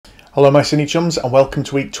Hello my cine chums and welcome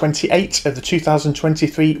to week 28 of the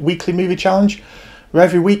 2023 weekly movie challenge, where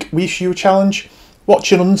every week we issue a challenge: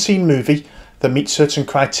 watch an unseen movie that meets certain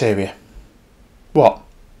criteria. What?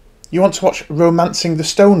 You want to watch Romancing the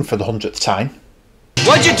Stone for the 100th time?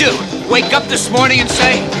 What'd you do? Wake up this morning and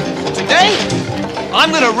say, "Today,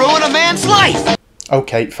 I'm gonna ruin a man's life"?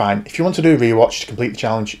 Okay, fine. If you want to do a rewatch to complete the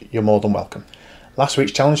challenge, you're more than welcome. Last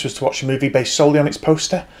week's challenge was to watch a movie based solely on its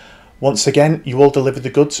poster. Once again, you all delivered the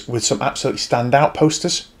goods with some absolutely standout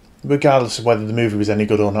posters, regardless of whether the movie was any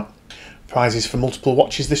good or not. Prizes for multiple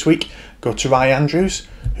watches this week go to Ryan Andrews,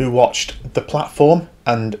 who watched The Platform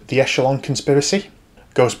and The Echelon Conspiracy.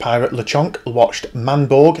 Ghost Pirate LeChonk watched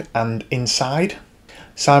Manborg and Inside.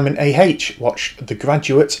 Simon A.H. watched The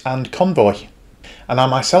Graduate and Convoy. And I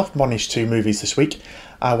myself managed two movies this week.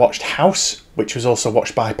 I watched House, which was also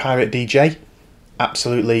watched by Pirate DJ.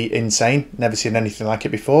 Absolutely insane, never seen anything like it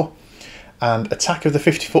before. And Attack of the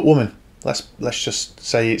 50-Foot Woman. Let's just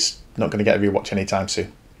say it's not going to get a rewatch anytime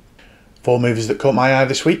soon. Four movies that caught my eye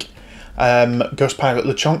this week. Ghost Pirate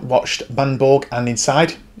LeChonk watched Manborg and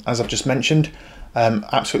Inside, as I've just mentioned.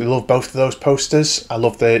 Absolutely love both of those posters. I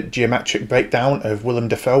love the geometric breakdown of Willem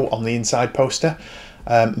Dafoe on the Inside poster.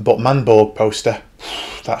 But Manborg poster,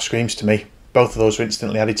 that screams to me. Both of those were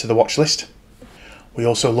instantly added to the watch list. We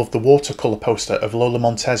also love the watercolour poster of Lola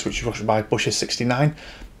Montez, which was watched by Busher69.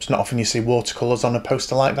 It's not often you see watercolours on a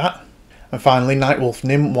poster like that. And finally, Nightwolf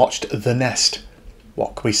Nim watched The Nest.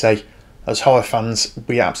 What can we say? As horror fans,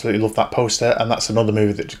 we absolutely love that poster, and that's another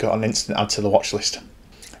movie that got an instant add to the watch list.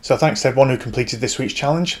 So thanks to everyone who completed this week's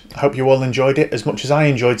challenge. I hope you all enjoyed it as much as I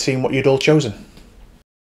enjoyed seeing what you'd all chosen.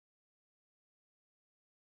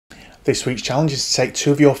 This week's challenge is to take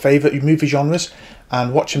two of your favourite movie genres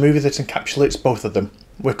and watch a movie that encapsulates both of them.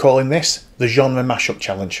 We're calling this the Genre Mashup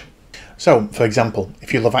Challenge. So, for example,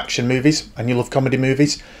 if you love action movies and you love comedy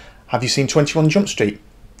movies, have you seen 21 Jump Street,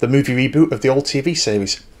 the movie reboot of the old TV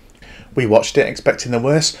series? We watched it expecting the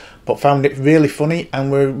worst, but found it really funny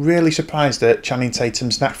and were really surprised at Channing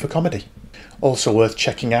Tatum's knack for comedy. Also worth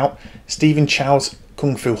checking out, Stephen Chow's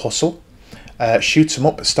Kung Fu Hustle, Shoot 'em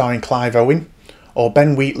Up starring Clive Owen, or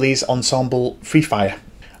Ben Wheatley's ensemble Free Fire.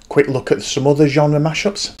 Quick look at some other genre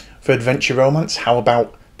mashups. For adventure romance, how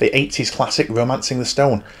about the 80s classic Romancing the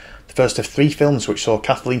Stone, the first of three films which saw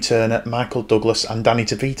Kathleen Turner, Michael Douglas and Danny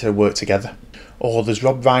DeVito work together. Or there's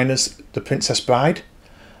Rob Reiner's The Princess Bride.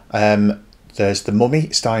 There's The Mummy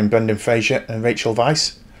starring Brendan Fraser and Rachel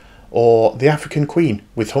Weisz. Or The African Queen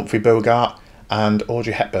with Humphrey Bogart and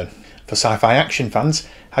Audrey Hepburn. For sci-fi action fans,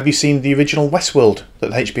 have you seen the original Westworld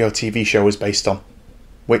that the HBO TV show was based on?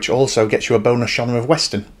 Which also gets you a bonus genre of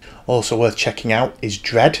Western. Also worth checking out is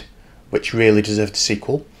Dread, which really deserved a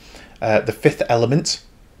sequel. The Fifth Element.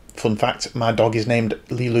 Fun fact, my dog is named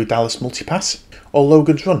Lilu Dallas Multipass. Or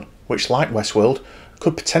Logan's Run, which, like Westworld,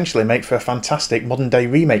 could potentially make for a fantastic modern-day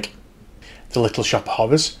remake. The Little Shop of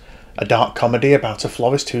Horrors, a dark comedy about a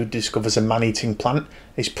florist who discovers a man-eating plant,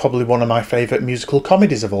 is probably one of my favourite musical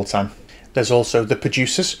comedies of all time. There's also The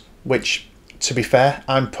Producers, which, to be fair,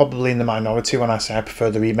 I'm probably in the minority when I say I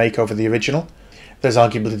prefer the remake over the original. There's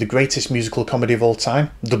arguably the greatest musical comedy of all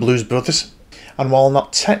time, The Blues Brothers. And while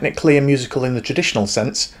not technically a musical in the traditional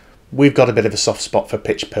sense, we've got a bit of a soft spot for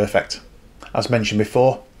Pitch Perfect. As mentioned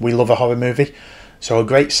before, we love a horror movie, so a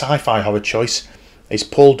great sci-fi horror choice is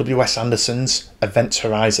Paul W.S. Anderson's Event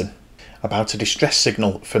Horizon, about a distress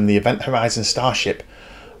signal from the Event Horizon starship,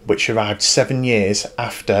 which arrived 7 years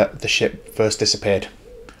after the ship first disappeared.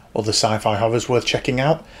 Other sci-fi horrors worth checking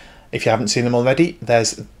out, if you haven't seen them already,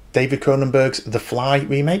 there's David Cronenberg's The Fly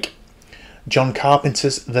remake, John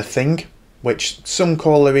Carpenter's The Thing, which some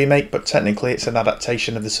call a remake, but technically it's an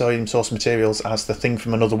adaptation of the same source materials as The Thing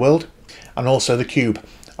from Another World, and also The Cube,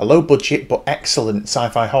 a low-budget but excellent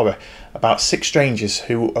sci-fi horror about 6 strangers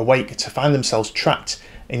who awake to find themselves trapped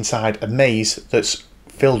inside a maze that's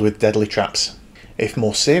filled with deadly traps. If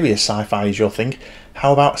more serious sci-fi is your thing,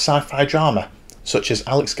 how about sci-fi drama, such as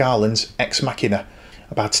Alex Garland's Ex Machina,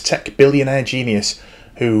 about a tech billionaire genius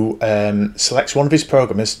who selects one of his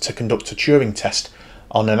programmers to conduct a Turing test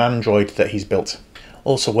on an android that he's built.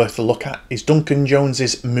 Also worth a look at is Duncan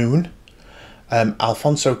Jones's Moon,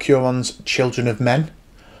 Alfonso Cuarón's Children of Men,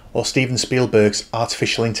 or Steven Spielberg's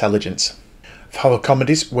Artificial Intelligence. For horror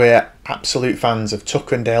comedies, we're absolute fans of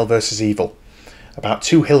Tucker and Dale vs. Evil, about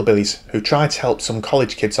two hillbillies who try to help some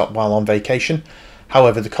college kids up while on vacation.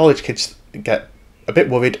 However, the college kids get a bit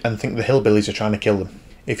worried and think the hillbillies are trying to kill them.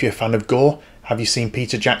 If you're a fan of gore, have you seen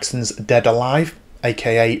Peter Jackson's Dead Alive,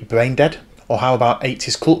 aka Brain Dead? Or how about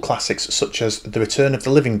 80s cult classics such as The Return of the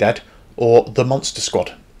Living Dead or The Monster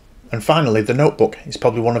Squad? And finally, The Notebook is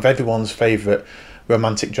probably one of everyone's favourite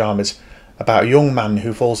romantic dramas about a young man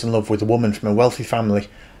who falls in love with a woman from a wealthy family.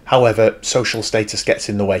 However, social status gets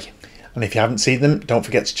in the way. And if you haven't seen them, don't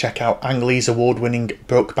forget to check out Ang Lee's award-winning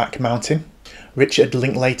Brokeback Mountain, Richard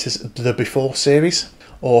Linklater's The Before series,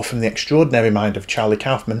 or from the extraordinary mind of Charlie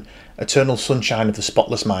Kaufman, Eternal Sunshine of the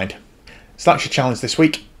Spotless Mind. So that's your challenge this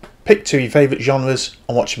week. Pick 2 of your favourite genres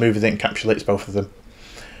and watch a movie that encapsulates both of them.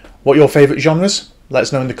 What are your favourite genres? Let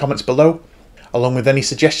us know in the comments below, along with any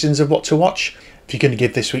suggestions of what to watch. If you're going to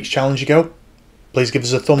give this week's challenge a go, please give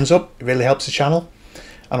us a thumbs up, it really helps the channel.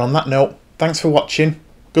 And on that note, thanks for watching,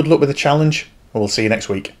 good luck with the challenge, and we'll see you next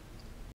week.